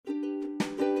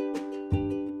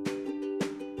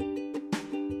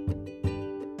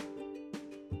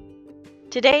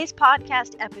Today's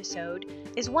podcast episode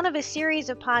is one of a series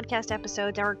of podcast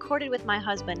episodes I recorded with my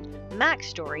husband, Mac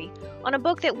Story, on a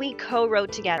book that we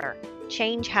co-wrote together,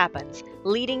 Change Happens,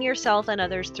 Leading Yourself and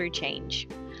Others Through Change.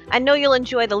 I know you'll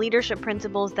enjoy the leadership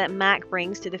principles that Mac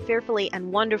brings to the Fearfully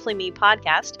and Wonderfully Me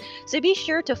podcast, so be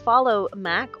sure to follow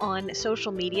Mac on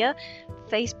social media,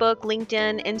 Facebook,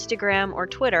 LinkedIn, Instagram, or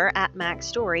Twitter at Mac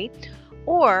Story,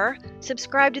 or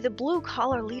subscribe to the Blue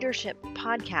Collar Leadership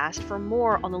podcast for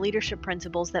more on the leadership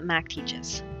principles that Mac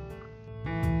teaches.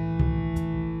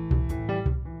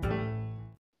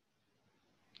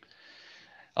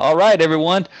 All right,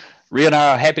 everyone. Rhea and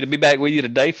I are happy to be back with you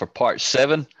today for part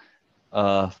 7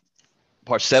 of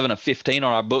 15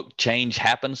 on our book, Change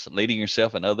Happens, Leading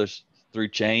Yourself and Others Through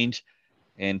Change.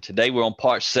 And today we're on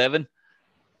part 7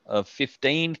 of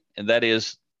 15, and that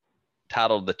is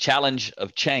titled The Challenge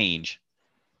of Change.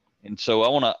 And so I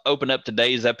want to open up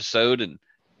today's episode and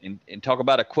talk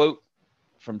about a quote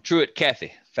from Truett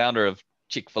Cathy, founder of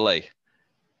Chick-fil-A.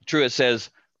 Truett says,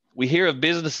 "We hear of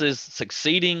businesses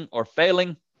succeeding or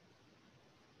failing,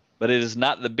 but it is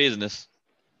not the business,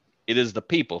 it is the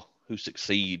people who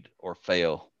succeed or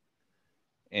fail."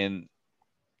 And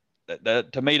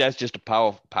that to me, that's just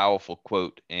a powerful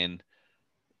quote. And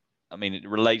I mean, it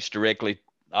relates directly,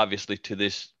 obviously, to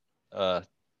this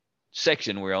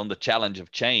section we're on, the challenge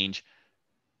of change,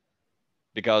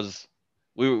 because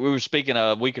we were speaking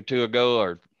a week or two ago,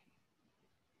 or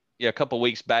a couple of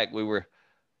weeks back, we were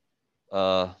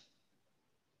I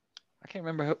can't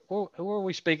remember who were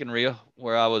we speaking, Rhea,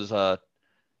 where I was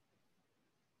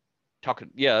talking.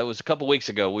 Yeah, it was a couple of weeks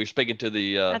ago. We were speaking to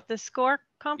the At the SCORE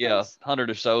conference? 100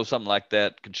 or so, something like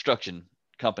that, construction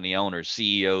company owners,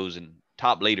 CEOs, and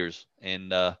top leaders.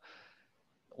 And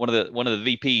one of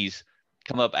the VPs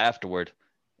come up afterward,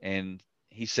 and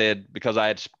he said, because I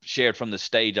had shared from the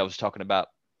stage, I was talking about,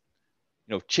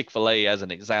 Chick-fil-A as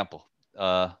an example.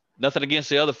 Nothing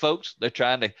against the other folks. They're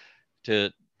trying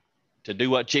to do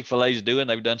what Chick-fil-A is doing.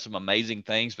 They've done some amazing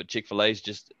things, but Chick-fil-A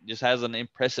just has an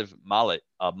impressive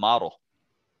model.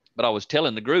 But I was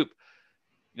telling the group,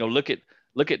 look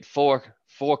at four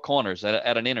corners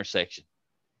at an intersection.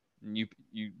 And you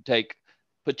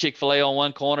put Chick-fil-A on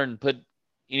one corner and put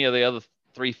any of the other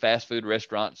 3 fast food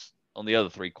restaurants on the other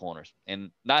 3 corners.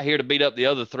 And not here to beat up the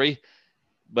other 3,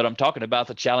 but I'm talking about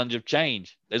the challenge of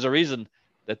change. There's a reason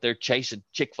that they're chasing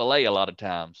Chick-fil-A a lot of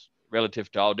times relative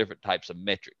to all different types of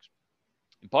metrics.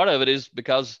 And part of it is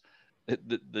because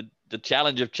the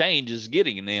challenge of change is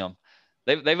getting them.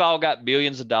 They've all got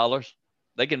billions of dollars.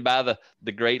 They can buy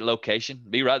the great location,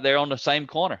 be right there on the same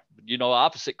corner,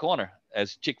 opposite corner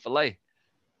as Chick-fil-A.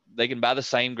 They can buy the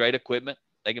same great equipment.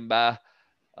 They can buy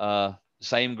the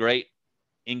same great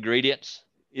ingredients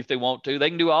if they want to. They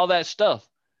can do all that stuff.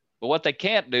 But what they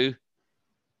can't do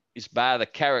is buy the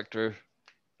character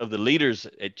of the leaders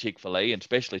at Chick-fil-A, and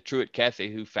especially Truett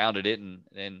Cathy, who founded it,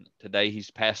 and today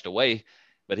he's passed away,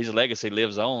 but his legacy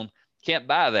lives on. Can't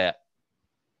buy that.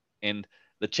 And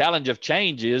the challenge of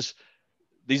change is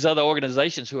these other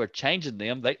organizations who are changing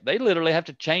them, they literally have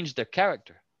to change their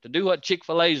character. To do what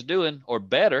Chick-fil-A is doing or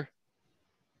better,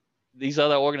 these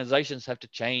other organizations have to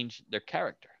change their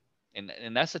character.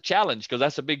 And that's a challenge, because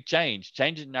that's a big change.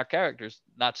 Changing our characters,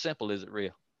 not simple, is it,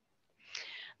 Rhea?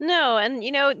 No, and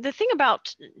the thing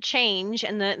about change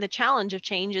and the challenge of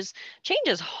change is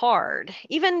hard.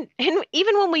 Even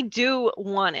when we do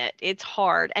want it, it's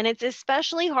hard. And it's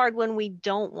especially hard when we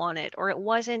don't want it or it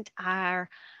wasn't our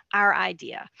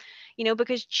idea.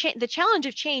 Because the challenge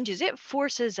of change is it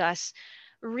forces us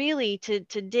really to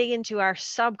dig into our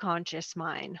subconscious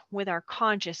mind with our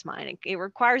conscious mind. It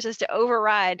requires us to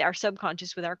override our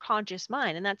subconscious with our conscious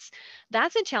mind. And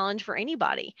that's a challenge for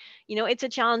anybody. It's a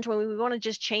challenge when we want to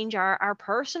just change our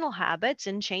personal habits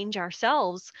and change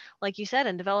ourselves, like you said,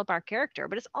 and develop our character.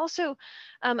 But it's also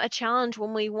a challenge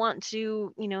when we want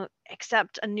to,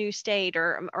 accept a new state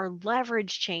or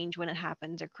leverage change when it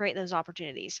happens or create those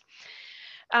opportunities.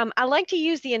 I like to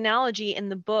use the analogy in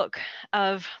the book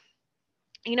of,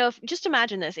 just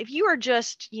imagine this. If you are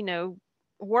just,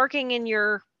 working in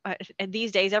your,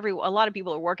 these days, a lot of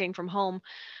people are working from home.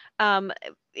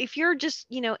 If you're just,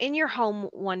 in your home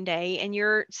one day and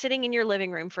you're sitting in your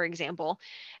living room, for example,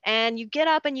 and you get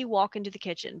up and you walk into the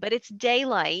kitchen, but it's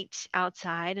daylight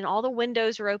outside and all the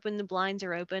windows are open, the blinds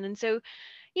are open. And so,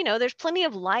 there's plenty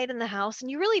of light in the house,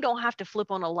 and you really don't have to flip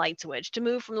on a light switch to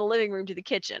move from the living room to the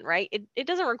kitchen, right? It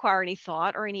doesn't require any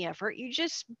thought or any effort. You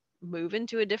just move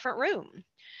into a different room.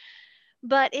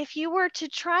 But if you were to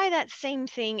try that same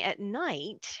thing at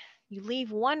night, You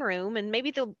leave one room, and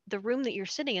maybe the room that you're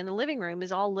sitting in, the living room,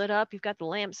 is all lit up. You've got the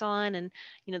lamps on and,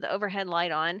 the overhead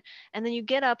light on. And then you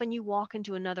get up and you walk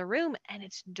into another room and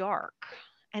it's dark.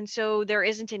 And so there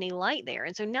isn't any light there.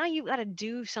 And so now you've got to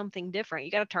do something different.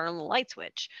 You got to turn on the light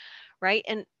switch, right?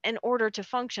 And in order to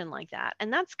function like that.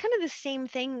 And that's kind of the same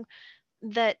thing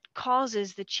that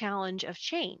causes the challenge of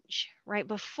change, right?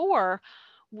 Before,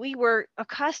 we were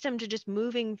accustomed to just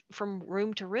moving from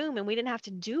room to room and we didn't have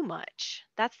to do much.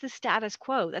 That's the status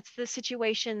quo. That's the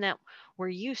situation that we're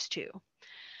used to.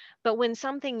 But when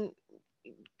something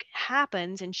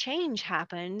happens and change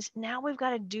happens, now we've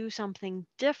got to do something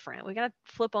different. We got to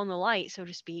flip on the light, so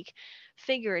to speak,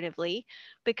 figuratively,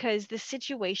 because the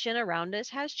situation around us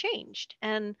has changed.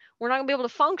 And we're not going to be able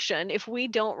to function if we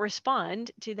don't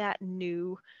respond to that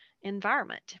new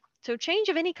environment. So, change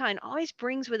of any kind always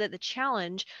brings with it the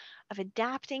challenge of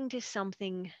adapting to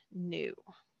something new.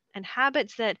 And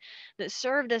habits that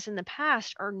served us in the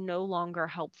past are no longer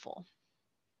helpful.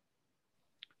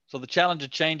 So the challenge of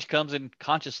change comes in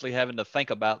consciously having to think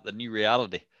about the new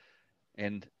reality.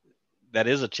 And that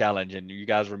is a challenge. And you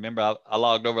guys remember, I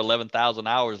logged over 11,000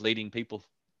 hours leading people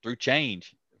through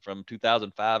change from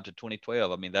 2005 to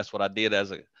 2012. I mean, that's what I did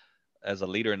as a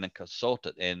leader and a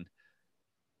consultant. And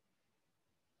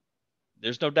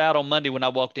there's no doubt on Monday when I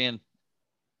walked in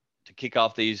to kick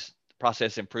off these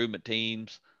process improvement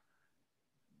teams,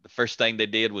 the first thing they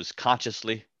did was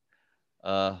consciously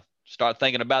start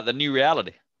thinking about the new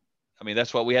reality. I mean,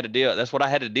 that's what we had to deal. That's what I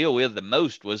had to deal with the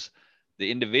most, was the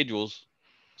individuals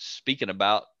speaking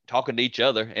about, talking to each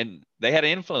other, and they had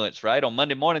influence, right? On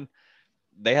Monday morning,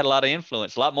 they had a lot of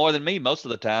influence, a lot more than me most of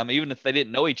the time. Even if they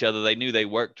didn't know each other, they knew they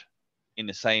worked in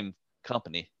the same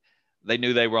company. They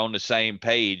knew they were on the same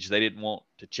page. They didn't want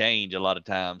to change a lot of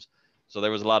times. So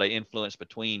there was a lot of influence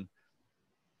between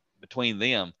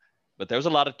them. But there was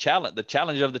a lot of challenge. The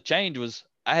challenge of the change was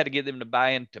I had to get them to buy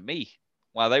into me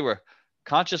while they were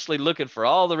consciously looking for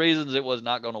all the reasons it was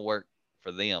not going to work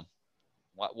for them.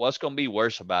 What's going to be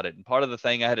worse about it? And part of the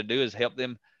thing I had to do is help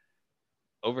them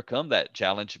overcome that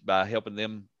challenge by helping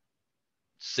them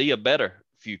see a better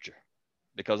future,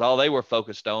 because all they were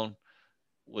focused on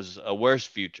was a worse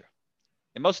future.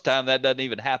 And most of the time that doesn't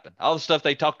even happen. All the stuff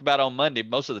they talked about on Monday,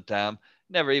 most of the time,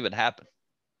 never even happened.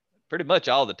 Pretty much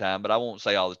all the time, but I won't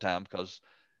say all the time, because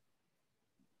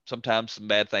sometimes some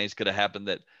bad things could have happened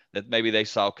that maybe they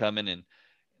saw coming, and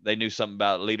they knew something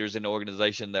about leaders in the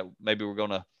organization that maybe were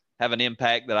going to have an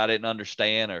impact that I didn't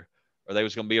understand, or there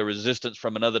was going to be a resistance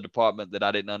from another department that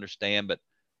I didn't understand. But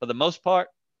for the most part,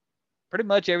 pretty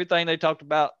much everything they talked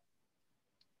about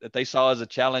that they saw as a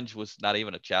challenge was not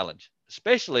even a challenge,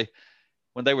 especially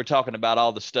when they were talking about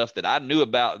all the stuff that I knew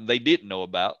about and they didn't know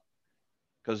about,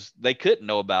 because they couldn't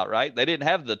know about, right? They didn't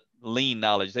have the lean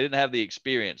knowledge. They didn't have the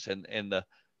experience and the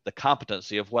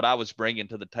competency of what I was bringing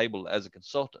to the table as a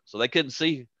consultant. So they couldn't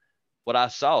see what I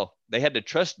saw. They had to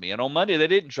trust me. And on Monday, they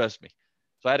didn't trust me.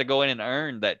 So I had to go in and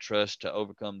earn that trust to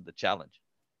overcome the challenge.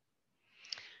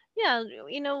 Yeah,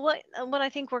 what I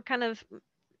think we're kind of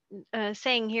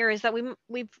saying here is that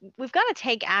we've got to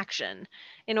take action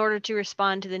in order to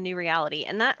respond to the new reality,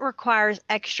 and that requires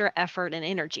extra effort and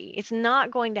energy. It's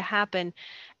not going to happen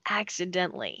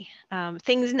accidentally.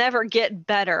 Things never get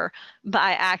better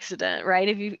by accident, right?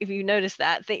 If you notice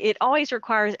that, it always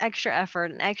requires extra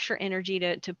effort and extra energy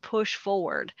to push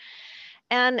forward.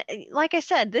 And like I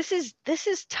said, this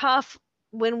is tough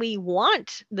when we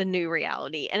want the new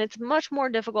reality, and it's much more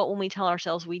difficult when we tell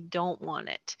ourselves we don't want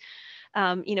it.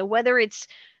 Whether it's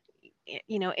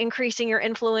increasing your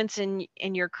influence in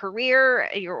your career,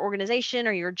 your organization,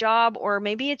 or your job, or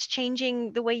maybe it's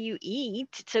changing the way you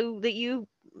eat so that you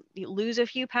lose a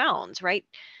few pounds, right?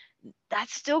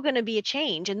 That's still going to be a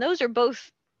change, and those are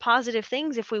both positive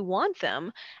things if we want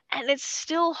them. And it's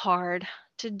still hard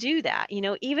to do that,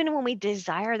 even when we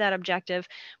desire that objective,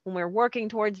 when we're working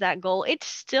towards that goal, it's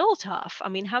still tough. I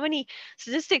mean, how many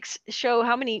statistics show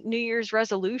how many New Year's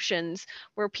resolutions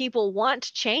where people want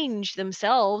to change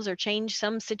themselves or change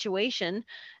some situation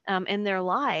in their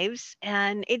lives,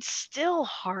 and it's still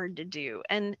hard to do?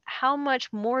 And how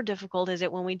much more difficult is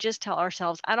it when we just tell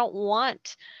ourselves, I don't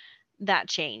want that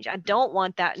change. I don't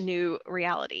want that new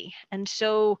reality. And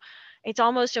so it's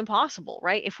almost impossible,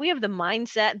 right? If we have the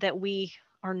mindset that we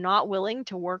are not willing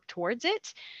to work towards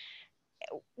it,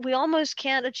 we almost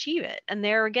can't achieve it. And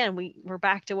there again, we're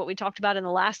back to what we talked about in the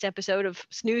last episode of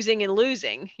snoozing and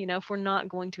losing, if we're not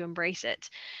going to embrace it.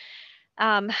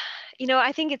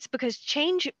 I think it's because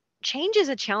change is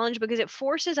a challenge because it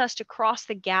forces us to cross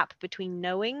the gap between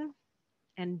knowing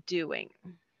and doing.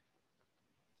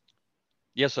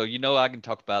 Yeah, so I can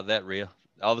talk about that, Rhea.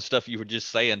 All the stuff you were just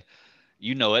saying,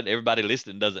 you know it. Everybody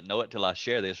listening doesn't know it till I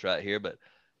share this right here. But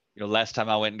last time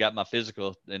I went and got my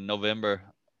physical in November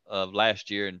of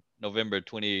last year, in November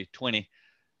 2020,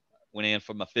 went in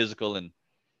for my physical, and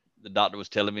the doctor was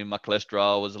telling me my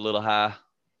cholesterol was a little high,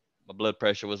 my blood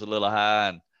pressure was a little high,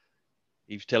 and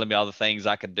he was telling me all the things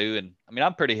I could do. And I mean,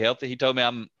 I'm pretty healthy. He told me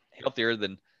I'm healthier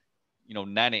than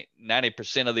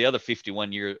 90% of the other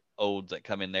 51-year-olds that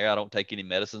come in there. I don't take any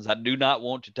medicines. I do not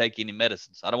want to take any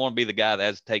medicines. I don't want to be the guy that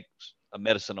has to take a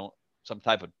medicine on some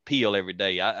type of pill every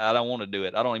day. I don't want to do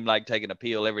it. I don't even like taking a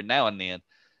pill every now and then.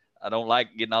 I don't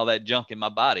like getting all that junk in my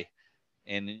body.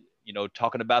 And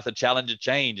talking about the challenge of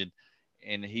change,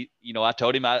 and he, I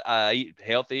told him I eat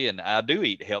healthy, and I do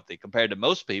eat healthy compared to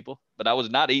most people, but I was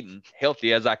not eating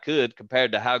healthy as I could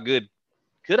compared to how good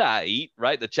could I eat,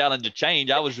 right? The challenge of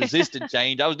change. I was resisting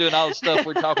change. I was doing all the stuff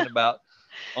we're talking about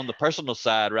on the personal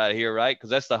side right here, right? Because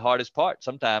that's the hardest part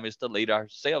sometimes, is to lead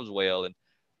ourselves well.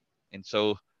 And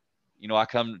so, I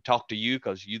come to talk to you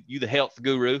because you the health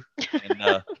guru,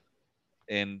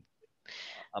 and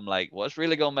I'm like, what's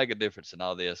really gonna make a difference in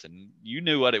all this? And you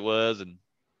knew what it was, and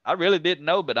I really didn't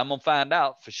know, but I'm gonna find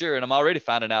out for sure, and I'm already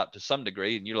finding out to some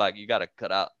degree. And you're like, you got to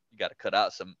cut out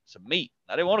some meat.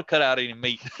 I didn't want to cut out any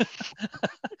meat.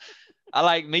 I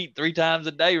like meat 3 times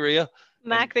a day, Rhea.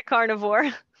 Mac the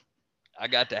carnivore. I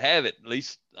got to have it. At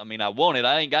least, I mean, I want it.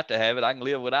 I ain't got to have it. I can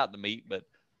live without the meat. But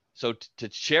so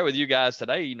to share with you guys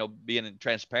today, being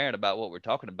transparent about what we're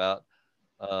talking about,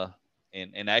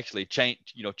 and actually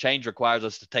change requires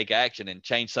us to take action and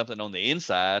change something on the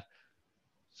inside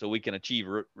so we can achieve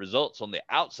results on the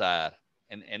outside.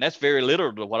 And that's very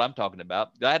literal to what I'm talking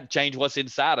about. I had to change what's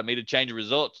inside of me to change the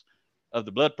results of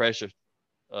the blood pressure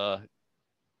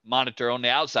monitor on the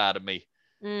outside of me,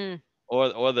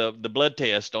 or the blood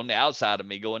test on the outside of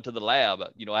me going to the lab.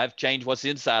 I have changed what's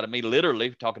inside of me,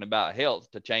 literally talking about health,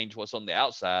 to change what's on the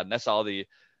outside. And that's all the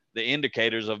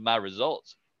indicators of my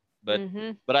results. But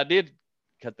I did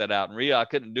cut that out. And Rhea, I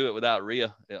couldn't do it without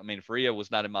Rhea. I mean, if Rhea was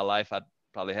not in my life, I'd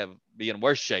probably be in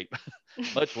worse shape,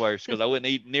 much worse, because I wouldn't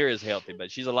eat near as healthy.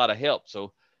 But she's a lot of help.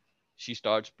 So she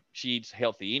eats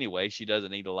healthy anyway. She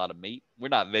doesn't eat a lot of meat. We're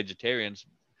not vegetarians,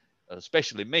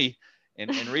 especially me.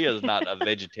 And Rhea's not a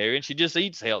vegetarian. She just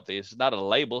eats healthy. It's not a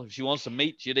label. If she wants some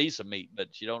meat, she'd eat some meat, but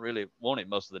she don't really want it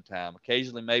most of the time.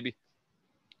 Occasionally, maybe.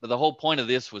 But the whole point of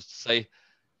this was to say,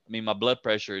 I mean, my blood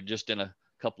pressure just in a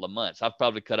couple of months, I've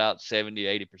probably cut out 70,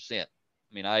 80%. I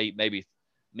mean, I eat maybe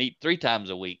meat 3 times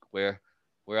a week, where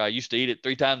I used to eat it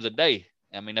 3 times a day.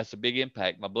 I mean, that's a big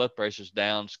impact. My blood pressure's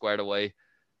down, squared away,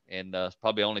 and it's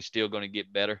probably only still going to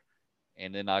get better.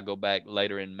 And then I'll go back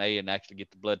later in May and actually get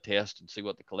the blood test and see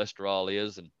what the cholesterol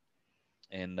is.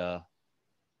 And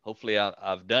hopefully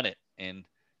I've done it. And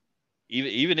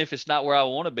even if it's not where I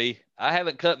want to be, I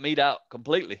haven't cut meat out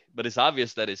completely, but it's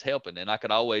obvious that it's helping, and I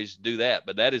could always do that.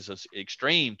 But that is an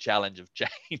extreme challenge of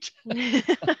change.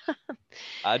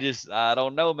 I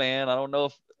don't know, man. I don't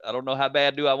know how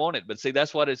bad do I want it, but see,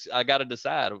 that's what I got to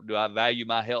decide. Do I value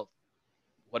my health?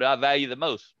 What do I value the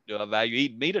most? Do I value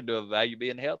eating meat, or do I value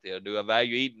being healthy? Or do I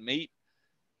value eating meat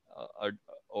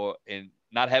and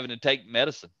not having to take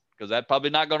medicine? Because that's probably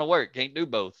not going to work. Can't do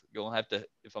both. You're going to have to,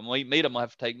 if I'm going to eat meat, I'm going to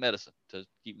have to take medicine to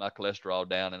keep my cholesterol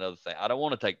down and other things. I don't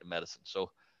want to take the medicine.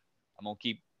 So I'm going to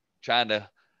keep trying to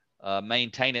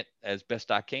maintain it as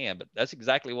best I can. But that's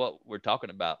exactly what we're talking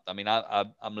about. I mean,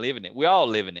 I'm living it. We're all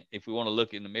living it. If we want to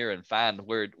look in the mirror and find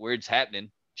where it's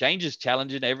happening, change is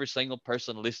challenging every single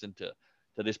person listening to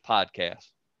this podcast.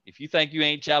 If you think you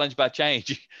ain't challenged by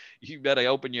change, you better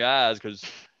open your eyes, because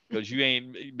you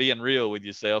ain't being real with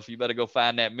yourself. You better go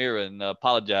find that mirror and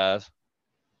apologize.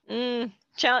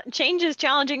 Change is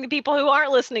challenging the people who aren't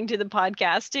listening to the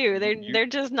podcast too. They're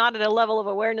just not at a level of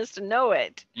awareness to know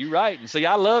it. You're right. And see,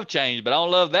 I love change, but I don't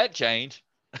love that change.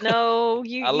 No,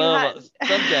 I love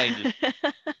some changes.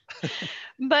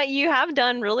 But you have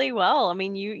done really well. I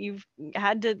mean, you've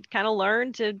had to kind of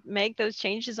learn to make those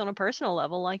changes on a personal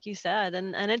level, like you said,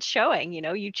 and it's showing.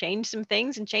 You change some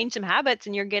things and change some habits,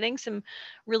 and you're getting some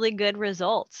really good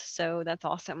results. So that's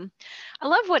awesome. I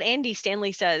love what Andy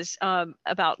Stanley says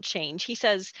about change. He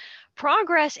says,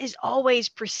 progress is always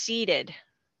preceded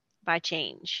by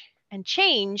change, and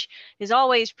change is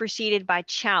always preceded by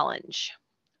challenge.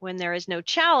 When there is no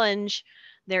challenge,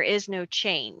 there is no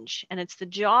change. And it's the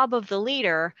job of the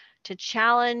leader to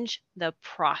challenge the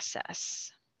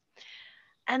process.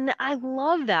 And I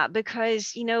love that,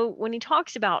 because, when he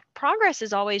talks about progress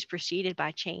is always preceded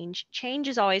by change, change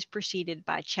is always preceded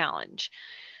by challenge.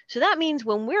 So that means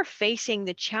when we're facing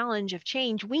the challenge of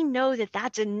change, we know that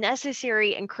that's a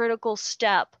necessary and critical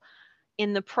step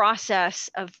in the process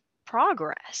of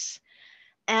progress.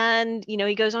 And,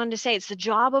 he goes on to say it's the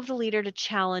job of the leader to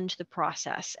challenge the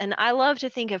process. And I love to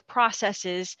think of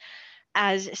processes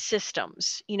as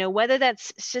systems, whether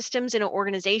that's systems in an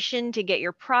organization to get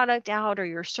your product out or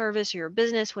your service or your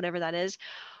business, whatever that is,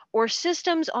 or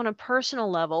systems on a personal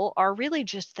level are really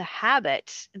just the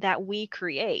habits that we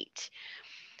create.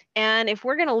 And if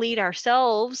we're going to lead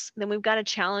ourselves, then we've got to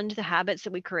challenge the habits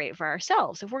that we create for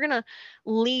ourselves. If we're going to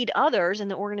lead others in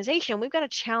the organization, we've got to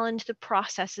challenge the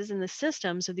processes and the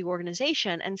systems of the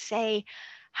organization and say,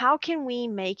 how can we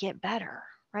make it better?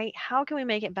 Right? How can we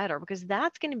make it better? Because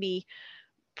that's going to be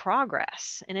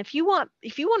progress. And if you want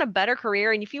a better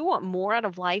career and if you want more out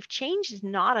of life, change is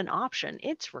not an option.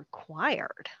 It's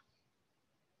required.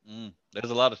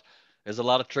 There's a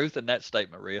lot of truth in that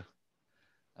statement, Rhea.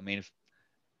 I mean,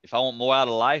 if I want more out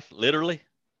of life, literally,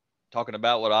 talking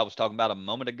about what I was talking about a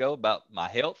moment ago about my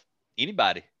health,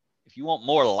 anybody, if you want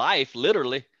more life,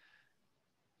 literally,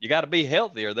 you got to be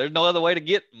healthier. There's no other way to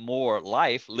get more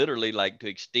life, literally, like to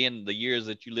extend the years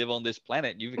that you live on this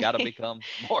planet. You've got to become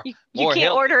you more can't healthy.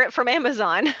 Order it from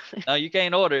Amazon. No, you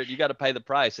can't order it. You got to pay the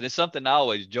price. And it's something I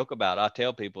always joke about. I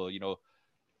tell people,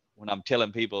 when I'm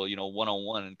telling people,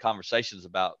 one-on-one in conversations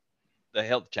about the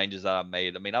health changes that I've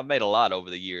made. I mean, I've made a lot over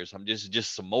the years. I'm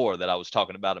just some more that I was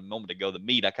talking about a moment ago. The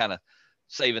meat, I kind of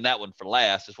saving that one for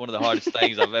last. It's one of the hardest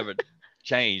things I've ever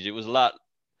changed. It was a lot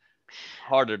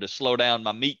harder to slow down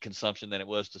my meat consumption than it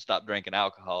was to stop drinking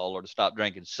alcohol or to stop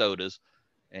drinking sodas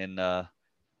and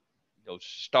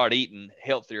start eating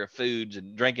healthier foods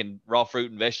and drinking raw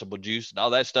fruit and vegetable juice and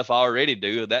all that stuff I already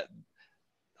do. That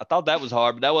I thought that was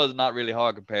hard, but that was not really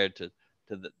hard compared to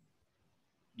the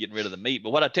getting rid of the meat.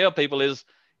 But what I tell people is,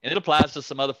 and it applies to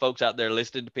some other folks out there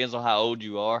listening, depends on how old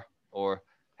you are or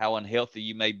how unhealthy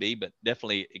you may be, but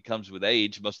definitely it comes with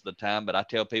age most of the time. But I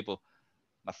tell people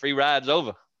my free ride's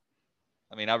over.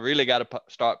 I mean, I really got to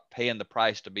start paying the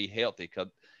price to be healthy because,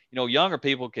 younger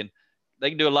people can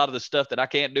do a lot of the stuff that I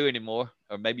can't do anymore,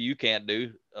 or maybe you can't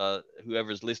do,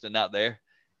 whoever's listening out there.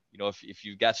 If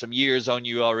you've got some years on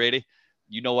you already,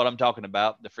 you know what I'm talking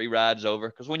about. The free ride's over.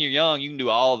 Because when you're young, you can do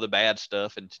all the bad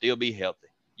stuff and still be healthy.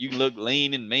 You can look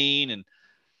lean and mean and,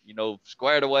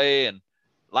 squared away and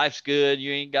life's good.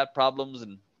 You ain't got problems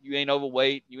and you ain't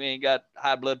overweight. You ain't got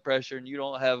high blood pressure and you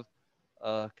don't have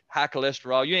high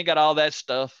cholesterol. You ain't got all that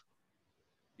stuff.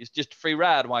 It's just a free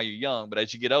ride while you're young. But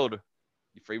as you get older,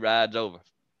 your free ride's over.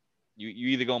 You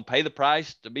either going to pay the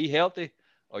price to be healthy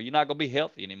or you're not going to be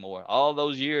healthy anymore. All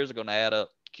those years are going to add up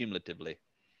cumulatively.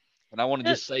 And I want to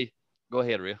just say, go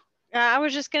ahead, Rhea. I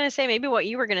was just going to say maybe what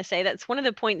you were going to say. That's one of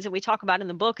the points that we talk about in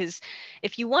the book is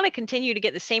if you want to continue to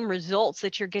get the same results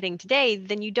that you're getting today,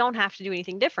 then you don't have to do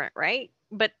anything different, right?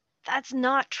 But that's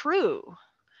not true.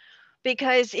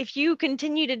 Because if you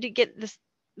continue to get the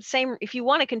same, if you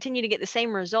want to continue to get the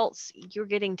same results you're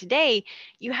getting today,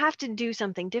 you have to do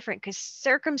something different because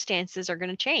circumstances are going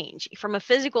to change. From a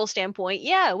physical standpoint,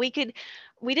 yeah, we didn't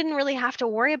really have to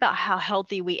worry about how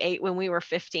healthy we ate when we were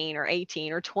 15 or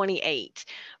 18 or 28.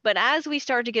 But as we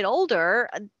start to get older,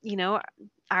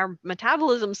 our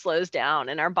metabolism slows down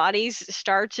and our bodies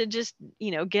start to just,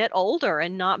 get older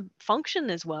and not function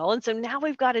as well. And so now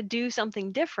we've got to do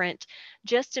something different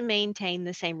just to maintain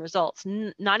the same results,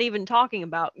 not even talking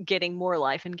about getting more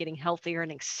life and getting healthier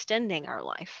and extending our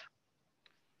life.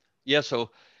 Yeah. So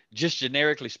just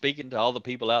generically speaking to all the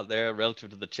people out there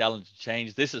relative to the challenge of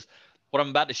change, this is what I'm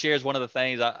about to share is one of the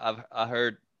things I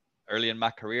heard early in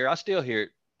my career. I still hear it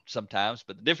sometimes,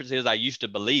 but the difference is I used to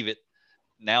believe it.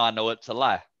 Now I know it's a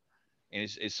lie. And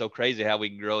it's so crazy how we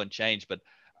can grow and change. But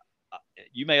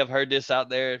you may have heard this out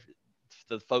there to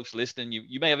the folks listening.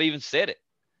 You may have even said it.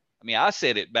 I mean, I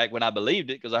said it back when I believed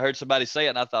it because I heard somebody say it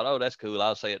and I thought, oh, that's cool.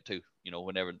 I'll say it too,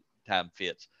 whenever time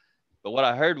fits. But what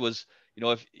I heard was,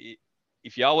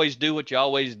 if you always do what you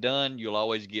always done, you'll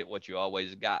always get what you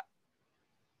always got.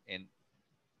 And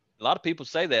a lot of people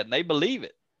say that and they believe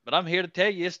it. But I'm here to tell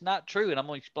you it's not true. And I'm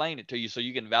going to explain it to you so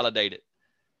you can validate it.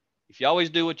 If you always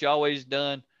do what you always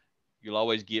done, you'll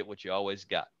always get what you always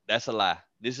got. That's a lie.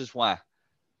 This is why.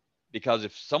 Because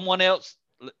if someone else,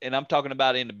 and I'm talking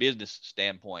about in the business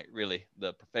standpoint, really,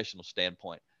 the professional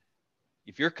standpoint,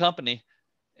 if your company,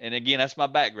 and again, that's my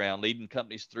background, leading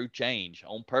companies through change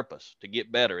on purpose to get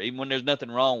better, even when there's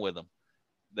nothing wrong with them,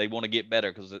 they want to get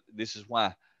better because this is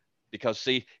why. Because,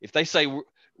 see, if they say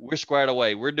we're squared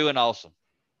away, we're doing awesome,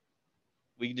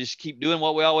 we can just keep doing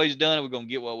what we always done and we're going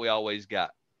to get what we always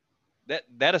got.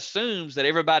 That assumes that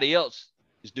everybody else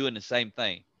is doing the same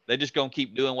thing. They're just going to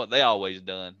keep doing what they always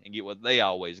done and get what they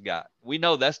always got. We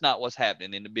know that's not what's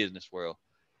happening in the business world.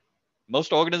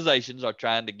 Most organizations are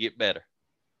trying to get better,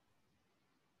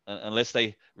 unless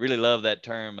they really love that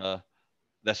term,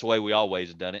 that's the way we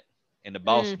always done it. And the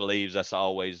boss Mm. believes that's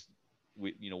always,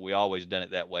 we always done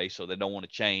it that way. So they don't want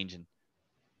to change.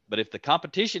 But if the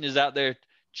competition is out there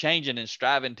changing and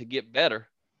striving to get better,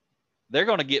 they're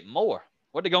going to get more.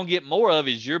 What they're going to get more of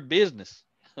is your business.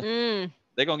 Mm.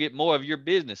 They're going to get more of your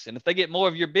business. And if they get more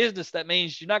of your business, that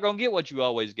means you're not going to get what you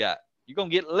always got. You're going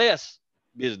to get less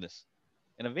business.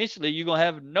 And eventually you're going to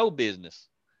have no business.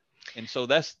 And so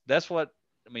that's what,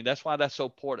 that's why that's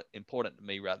so important to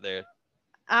me right there.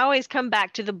 I always come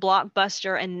back to the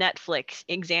Blockbuster and Netflix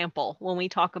example when we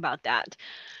talk about that,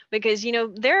 because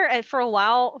there for a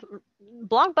while,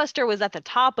 Blockbuster was at the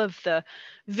top of the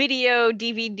video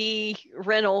DVD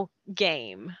rental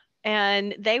game,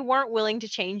 and they weren't willing to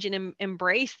change and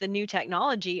embrace the new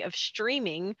technology of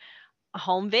streaming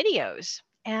home videos.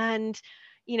 And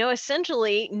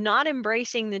essentially not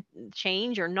embracing the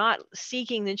change, or not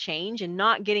seeking the change, and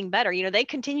not getting better. They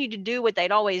continued to do what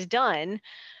they'd always done,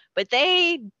 but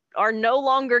they are no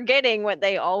longer getting what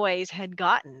they always had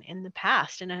gotten in the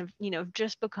past, and have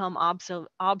just become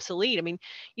obsolete. I mean,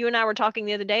 you and I were talking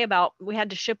the other day about, we had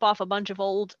to ship off a bunch of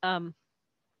old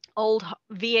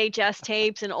VHS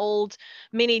tapes and old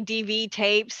mini DV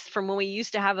tapes from when we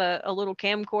used to have a little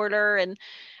camcorder,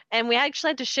 and we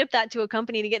actually had to ship that to a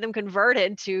company to get them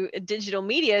converted to digital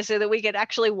media so that we could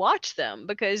actually watch them,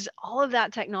 because all of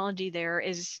that technology there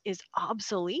is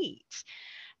obsolete.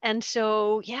 And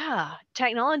so, yeah,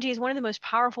 technology is one of the most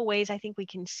powerful ways I think we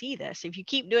can see this. If you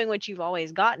keep doing what you've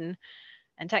always gotten,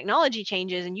 and technology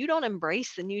changes, and you don't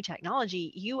embrace the new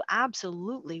technology, you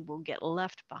absolutely will get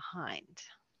left behind.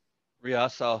 Yeah,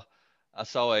 I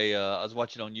was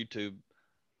watching on YouTube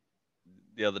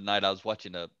the other night. I was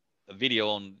watching a video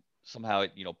on, somehow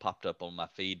it, popped up on my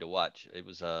feed to watch. It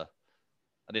was I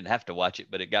didn't have to watch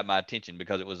it, but it got my attention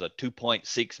because it was a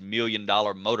 $2.6 million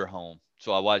motorhome.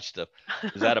 So I watched it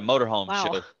was at a motorhome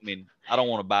show. Wow. I don't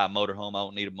want to buy a motorhome. I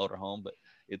don't need a motorhome, but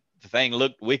the thing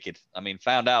looked wicked.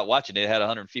 Found out watching it, it had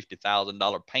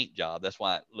 $150,000 paint job. That's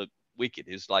why it looked wicked.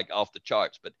 It's like off the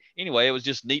charts. But anyway, it was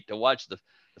just neat to watch the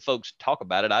folks talk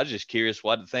about it. I was just curious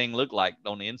what the thing looked like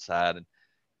on the inside. And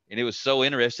it was so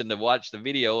interesting to watch the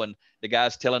video, and the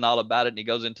guy's telling all about it. And he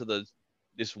goes into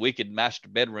this wicked master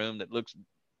bedroom that looks,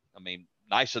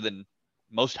 nicer than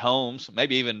most homes,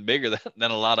 maybe even bigger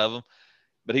than a lot of them.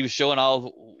 But he was showing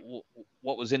all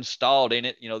what was installed in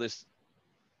it, this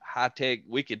high tech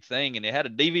wicked thing, and it had a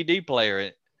DVD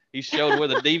player. He showed where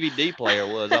the DVD player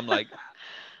was. I'm like,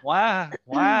 why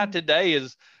today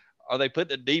are they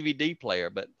putting a DVD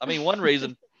player? But one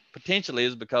reason potentially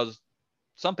is because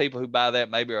some people who buy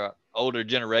that maybe are older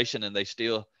generation and they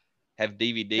still have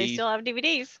DVDs. They still have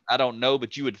DVDs. I don't know,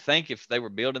 but you would think if they were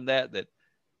building that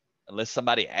unless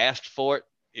somebody asked for it,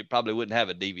 it probably wouldn't have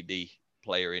a DVD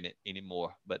player in it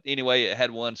anymore. But anyway, it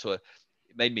had one, so it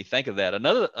made me think of that.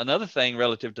 Another thing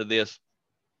relative to this,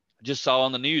 I just saw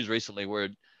on the news recently where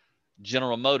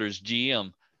General Motors,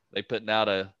 GM, they putting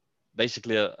out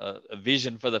basically a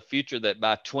vision for the future that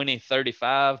by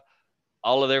 2035,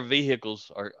 all of their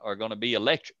vehicles are going to be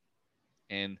electric,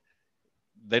 and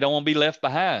they don't want to be left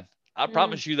behind. I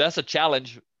promise you that's a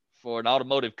challenge for an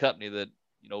automotive company that,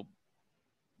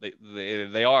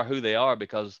 they are who they are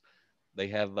because they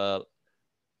have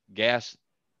gas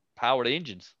powered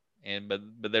engines,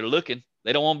 but they're looking,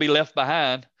 they don't want to be left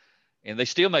behind, and they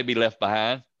still may be left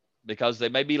behind because they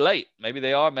may be late. Maybe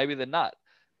they are, maybe they're not,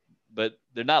 but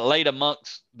they're not late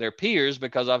amongst their peers,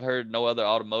 because I've heard no other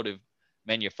automotive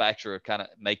manufacturer kind of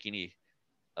make any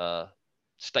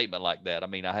statement like that. I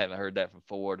haven't heard that from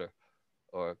Ford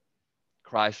or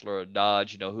Chrysler or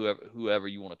Dodge, whoever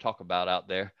you want to talk about out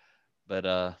there.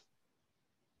 But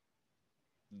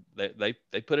they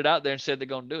put it out there and said they're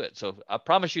going to do it. So I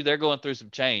promise you they're going through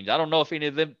some change. I don't know if any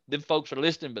of them folks are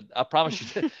listening, but I promise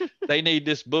you they need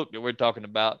this book that we're talking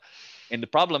about. And the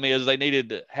problem is they needed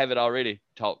to have it already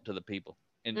talked to the people.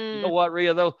 And you know what,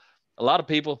 Rhea, though? A lot of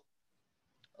people,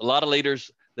 a lot of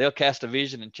leaders, they'll cast a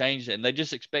vision and change, and they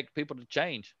just expect people to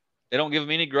change. They don't give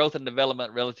them any growth and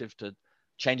development relative to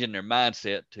changing their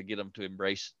mindset to get them to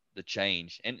embrace the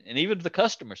change. And even the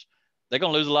customers, they're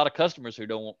going to lose a lot of customers who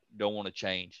don't want to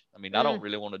change. I don't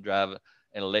really want to drive an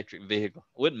electric vehicle.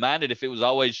 I wouldn't mind it if it was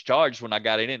always charged when I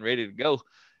got in and ready to go,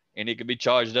 and it could be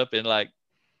charged up in like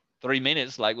 3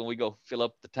 minutes, like when we go fill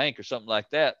up the tank or something like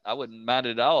that. I wouldn't mind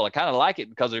it at all. I kind of like it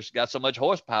because there's got so much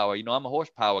horsepower. I'm a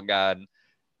horsepower guy, and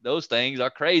those things are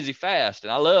crazy fast,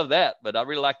 and I love that. But I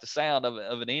really like the sound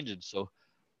of an engine. So,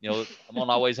 I'm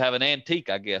gonna always have an antique,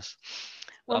 I guess.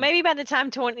 Well, maybe by the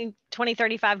time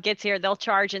 2035 gets here, they'll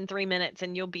charge in 3 minutes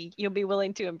and you'll be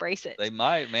willing to embrace it. They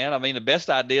might, man. I mean, the best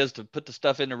idea is to put the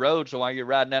stuff in the road, so while you're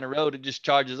riding down the road, it just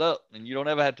charges up and you don't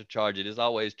ever have to charge it. It's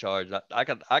always charged. I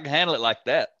can handle it like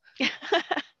that.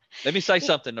 Let me say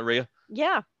something, Naria.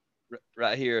 Yeah.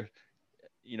 Right here,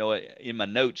 you know, in my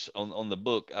notes on the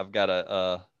book, I've got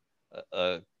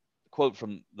a quote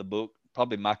from the book,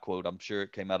 probably my quote. I'm sure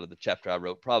it came out of the chapter I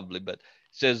wrote, probably, but it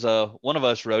says, one of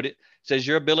us wrote it. It says,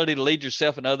 your ability to lead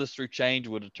yourself and others through change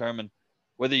will determine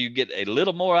whether you get a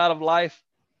little more out of life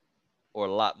or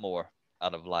a lot more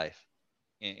out of life.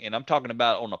 And I'm talking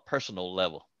about on a personal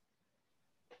level.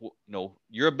 You know,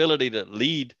 your ability to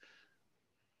lead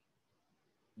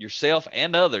yourself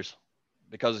and others,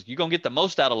 because you're going to get the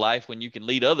most out of life when you can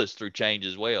lead others through change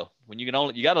as well. When you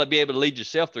got to be able to lead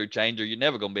yourself through change, or you're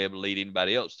never going to be able to lead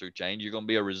anybody else through change. You're going to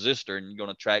be a resistor, and you're going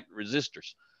to attract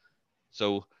resistors.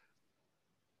 So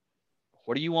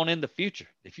what do you want in the future?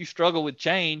 If you struggle with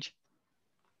change,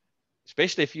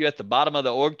 especially if you're at the bottom of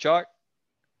the org chart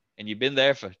and you've been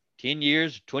there for 10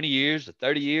 years, 20 years, or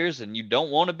 30 years, and you don't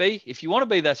want to be, if you want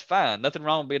to be, that's fine. Nothing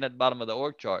wrong with being at the bottom of the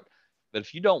org chart. But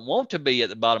if you don't want to be at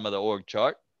the bottom of the org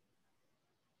chart,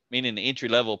 meaning the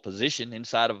entry-level position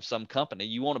inside of some company,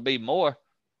 you want to be more,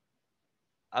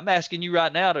 I'm asking you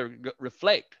right now to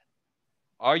reflect.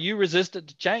 Are you resistant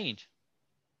to change?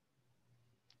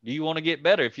 Do you want to get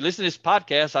better? If you listen to this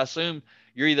podcast, I assume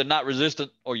you're either not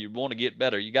resistant or you want to get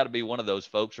better. You got to be one of those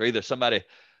folks, or either somebody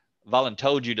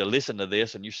volunteered you to listen to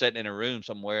this and you're sitting in a room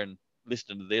somewhere and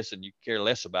listening to this and you care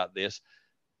less about this.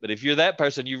 But if you're that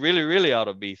person, you really, really ought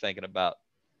to be thinking about,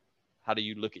 how do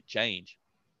you look at change?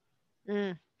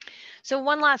 So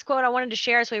one last quote I wanted to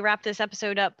share as we wrap this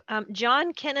episode up.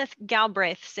 John Kenneth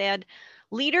Galbraith said,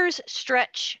 leaders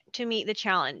stretch to meet the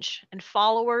challenge and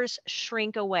followers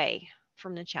shrink away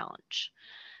from the challenge.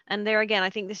 And there again, I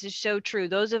think this is so true.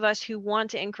 Those of us who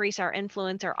want to increase our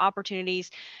influence, our opportunities,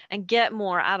 and get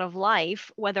more out of life,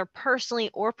 whether personally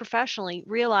or professionally,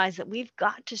 realize that we've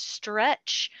got to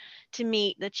stretch to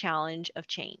meet the challenge of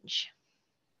change.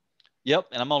 Yep.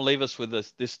 And I'm going to leave us with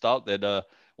this thought that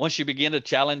once you begin to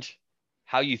challenge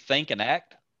how you think and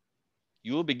act,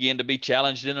 you will begin to be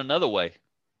challenged in another way.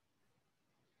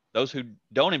 Those who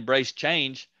don't embrace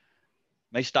change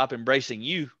may stop embracing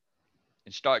you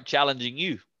and start challenging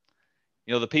you.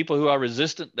 You know, the people who are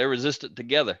resistant, they're resistant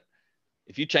together.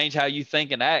 If you change how you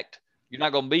think and act, you're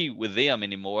not going to be with them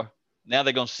anymore. Now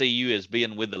they're going to see you as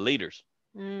being with the leaders.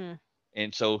 And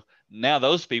so now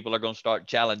those people are going to start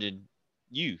challenging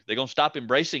you. They're going to stop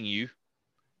embracing you,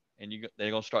 and they're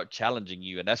going to start challenging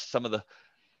you. And that's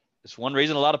it's one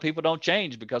reason a lot of people don't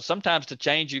change, because sometimes to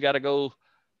change, you got to go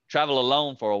travel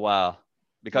alone for a while,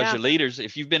 because your leaders,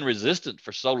 if you've been resistant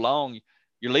for so long,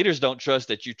 your leaders don't trust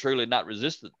that you're truly not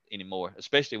resistant anymore,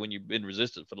 especially when you've been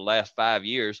resistant for the last 5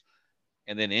 years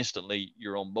and then instantly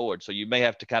you're on board. So you may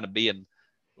have to kind of be in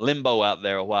limbo out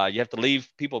there a while. You have to leave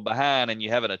people behind, and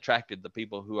you haven't attracted the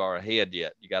people who are ahead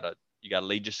yet. You got to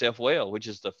lead yourself well, which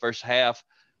is the first half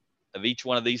of each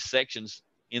one of these sections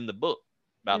in the book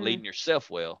about leading yourself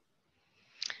well.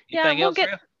 Anything else?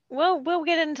 We'll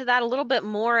get into that a little bit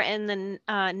more in the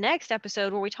next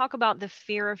episode, where we talk about the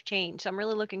fear of change. So I'm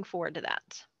really looking forward to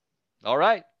that. All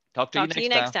right. Talk to you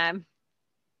next time.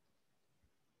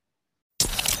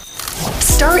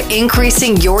 Start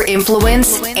increasing your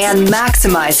influence and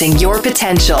maximizing your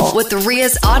potential with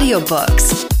Ria's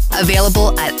audiobooks.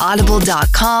 Available at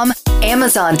audible.com,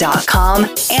 amazon.com,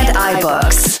 and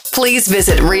iBooks. Please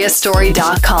visit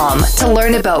riastory.com to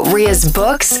learn about Ria's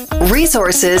books,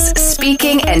 resources,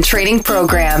 speaking, and training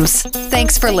programs.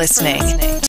 Thanks for listening.